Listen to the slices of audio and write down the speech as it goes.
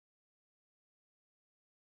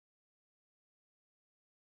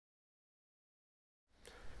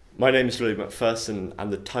My name is Louis McPherson,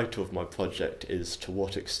 and the title of my project is "To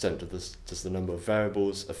what extent does the number of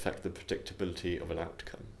variables affect the predictability of an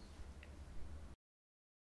outcome?"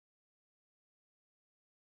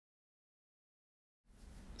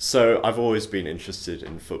 So I've always been interested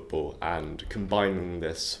in football, and combining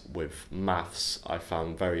this with maths I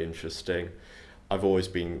found very interesting. I've always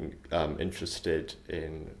been interested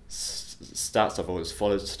in stats. I've always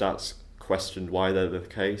followed stats, questioned why they're the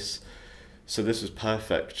case. So this was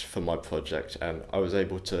perfect for my project, and I was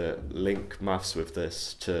able to link maths with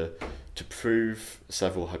this to prove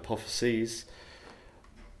several hypotheses.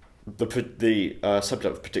 The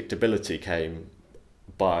subject of predictability came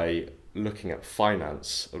by looking at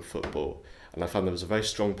finance of football, and I found there was a very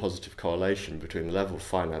strong positive correlation between the level of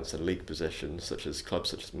finance and league positions, such as clubs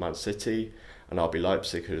such as Man City and RB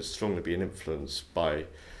Leipzig, who had strongly been influenced by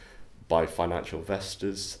financial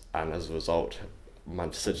investors, and as a result,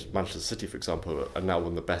 Manchester City, for example, are now one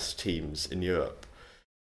of the best teams in Europe.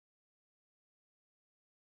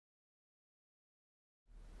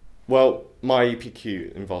 Well, my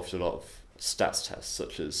EPQ involved a lot of stats tests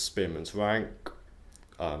such as Spearman's rank,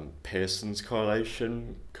 Pearson's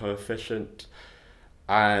correlation coefficient,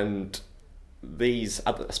 and these,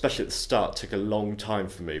 especially at the start, took a long time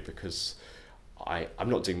for me because I'm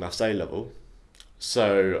not doing maths A level,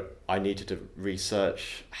 so I needed to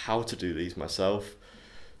research how to do these myself.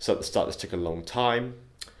 So at the start, this took a long time.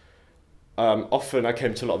 Often I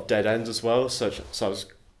came to a lot of dead ends as well, so I was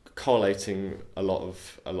correlating a lot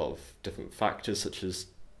of different factors such as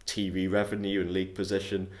TV revenue and league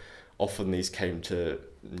position. Often these came to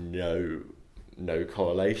no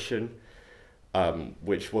correlation,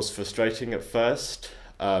 which was frustrating at first.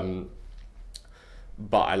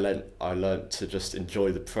 But I learnt to just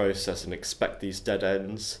enjoy the process and expect these dead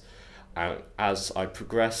ends. And as I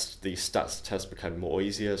progressed, the stats tests became more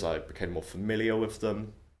easier as I became more familiar with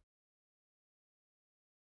them.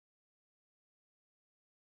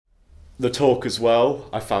 The talk as well,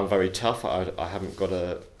 I found very tough. I haven't got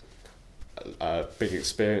a big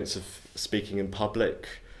experience of speaking in public,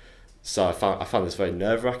 so I found this very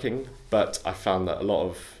nerve-wracking. But I found that a lot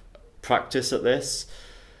of practice at this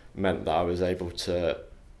meant that I was able to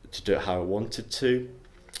do it how I wanted to.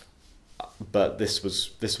 But this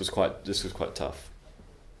was quite tough.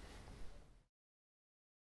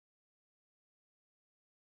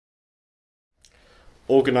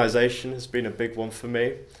 Organisation has been a big one for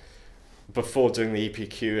me. Before doing the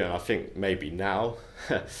EPQ, and I think maybe now,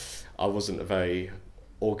 I wasn't a very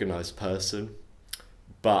organised person,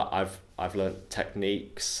 but I've learnt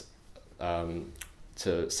techniques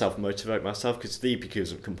to self motivate myself because the EPQ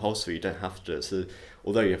isn't compulsory. You don't have to do it. So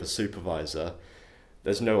although you have a supervisor,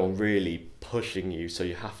 there's no one really pushing you. So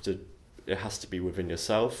you have to. It has to be within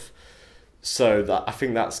yourself. So that I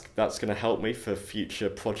think that's going to help me for future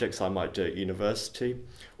projects I might do at university.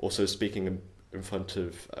 Also speaking in front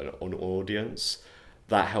of an audience,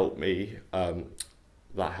 that helped me.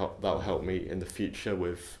 That will help me in the future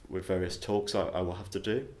with various talks I will have to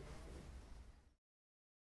do.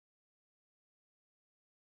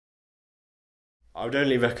 I would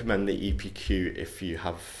only recommend the EPQ if you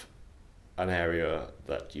have an area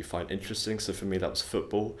that you find interesting. So for me, that was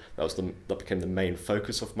football. That became the main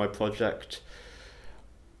focus of my project,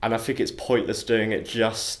 and I think it's pointless doing it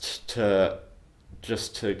just to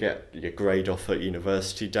get your grade off at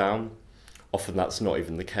university down. Often that's not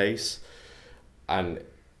even the case, and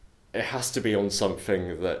it has to be on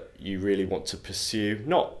something that you really want to pursue,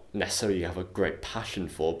 not necessarily have a great passion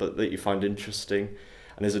for, but that you find interesting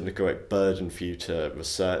and isn't a great burden for you to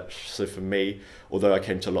research. So for me, although I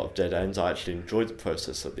came to a lot of dead ends, I actually enjoyed the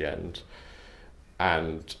process at the end,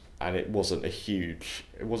 and it wasn't a huge,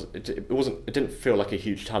 it didn't feel like a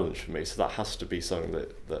huge challenge for me. So that has to be something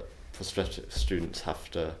that prospective students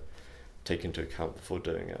have to take into account before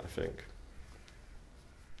doing it, I think.